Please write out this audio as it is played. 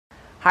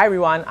Hi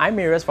everyone, I'm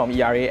Marius from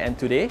ERA, and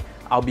today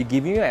I'll be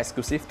giving you an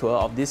exclusive tour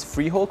of this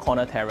freehold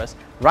corner terrace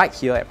right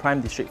here at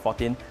Prime District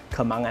 14,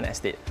 Kembangan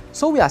Estate.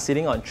 So we are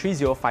sitting on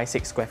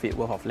 3056 square feet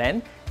worth of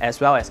land as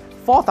well as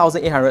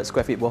 4,800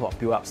 square feet worth of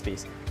built-up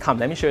space. Come,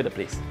 let me show you the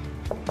place.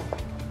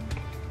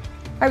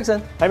 Hi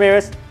Ricson. Hi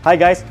Marius. Hi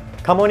guys.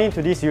 Come on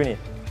into this unit.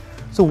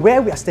 So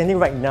where we are standing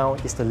right now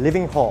is the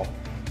living hall.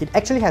 It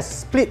actually has a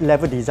split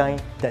level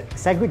design that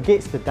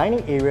segregates the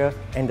dining area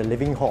and the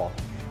living hall.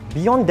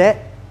 Beyond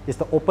that is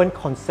the open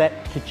concept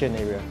kitchen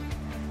area.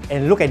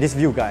 And look at this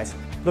view guys.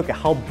 Look at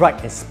how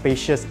bright and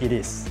spacious it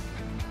is.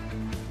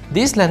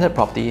 This landed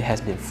property has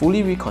been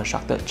fully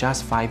reconstructed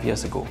just 5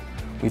 years ago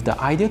with the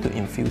idea to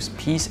infuse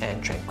peace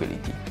and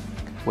tranquility.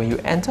 When you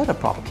enter the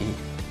property,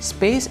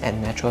 space and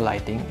natural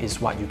lighting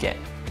is what you get.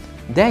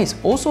 There is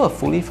also a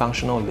fully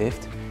functional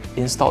lift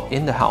installed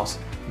in the house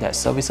that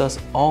services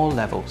all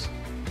levels.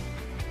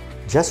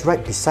 Just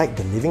right beside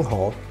the living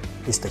hall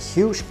is the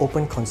huge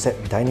open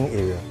concept dining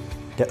area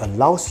that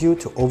allows you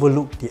to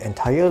overlook the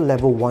entire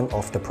level 1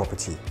 of the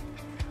property.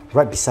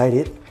 Right beside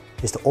it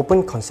is the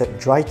open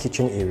concept dry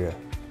kitchen area.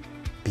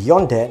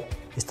 Beyond that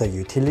is the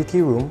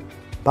utility room,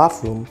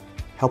 bathroom,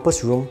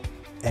 helper's room,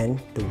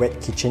 and the wet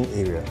kitchen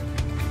area.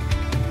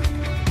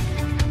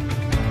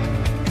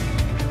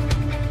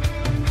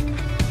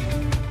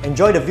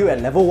 Enjoy the view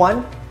at level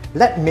 1.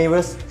 Let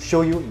Marius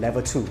show you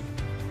level 2.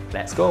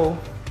 Let's go!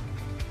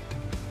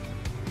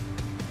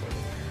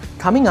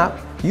 Coming up,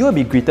 you will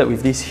be greeted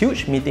with this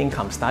huge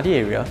meeting-cum-study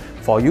area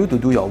for you to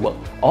do your work,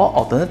 or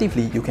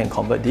alternatively, you can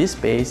convert this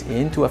space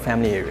into a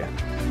family area.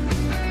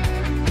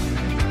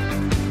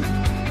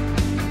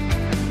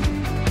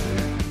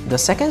 The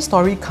second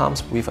story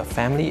comes with a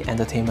family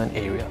entertainment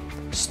area,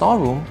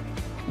 storeroom,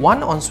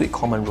 one ensuite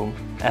common room,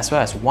 as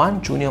well as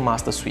one junior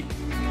master suite.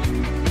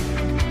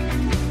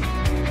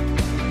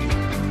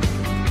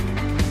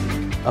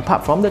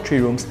 Apart from the 3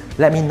 rooms,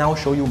 let me now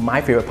show you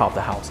my favorite part of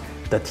the house,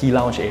 the tea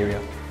lounge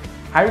area.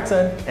 Hi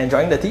Ricson,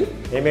 enjoying the tea?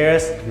 Hey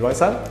Marius, you want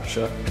some?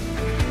 Sure.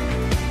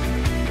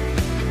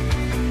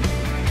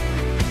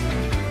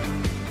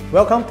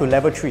 Welcome to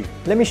level 3.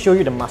 Let me show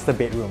you the master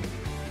bedroom.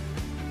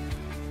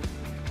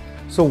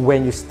 So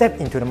when you step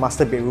into the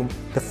master bedroom,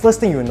 the first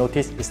thing you'll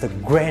notice is the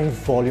grand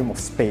volume of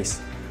space.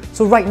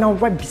 So right now,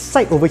 right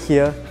beside over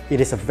here,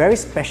 it is a very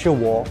special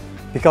wall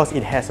because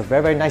it has a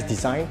very nice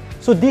design.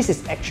 So this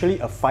is actually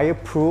a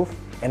fireproof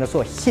and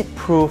also a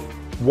heat-proof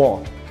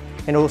wall.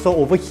 And also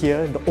over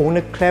here, the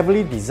owner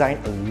cleverly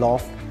designed a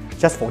loft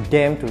just for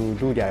them to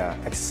do their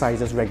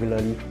exercises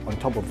regularly on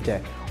top of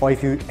that. Or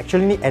if you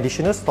actually need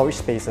additional storage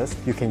spaces,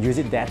 you can use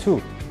it there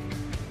too.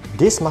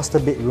 This master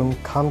bedroom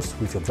comes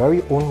with your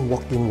very own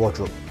walk-in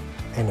wardrobe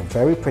and a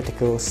very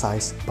practical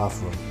sized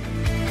bathroom.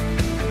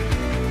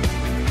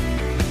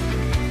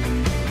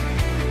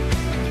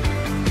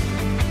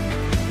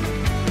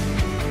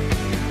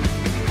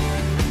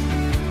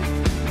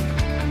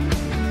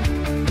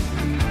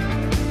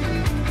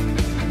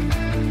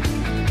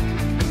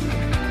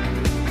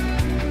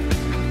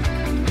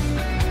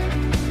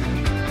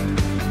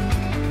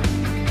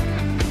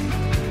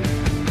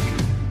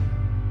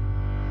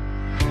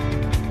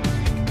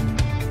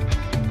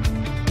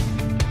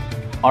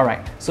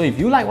 Alright, so if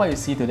you like what you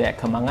see today at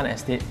Kembangan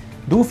Estate,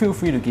 do feel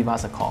free to give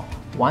us a call.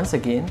 Once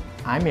again,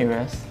 I'm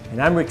Marius.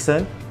 And I'm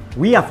Ricson.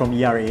 We are from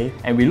ERA.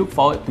 And we look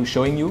forward to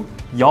showing you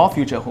your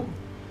future home.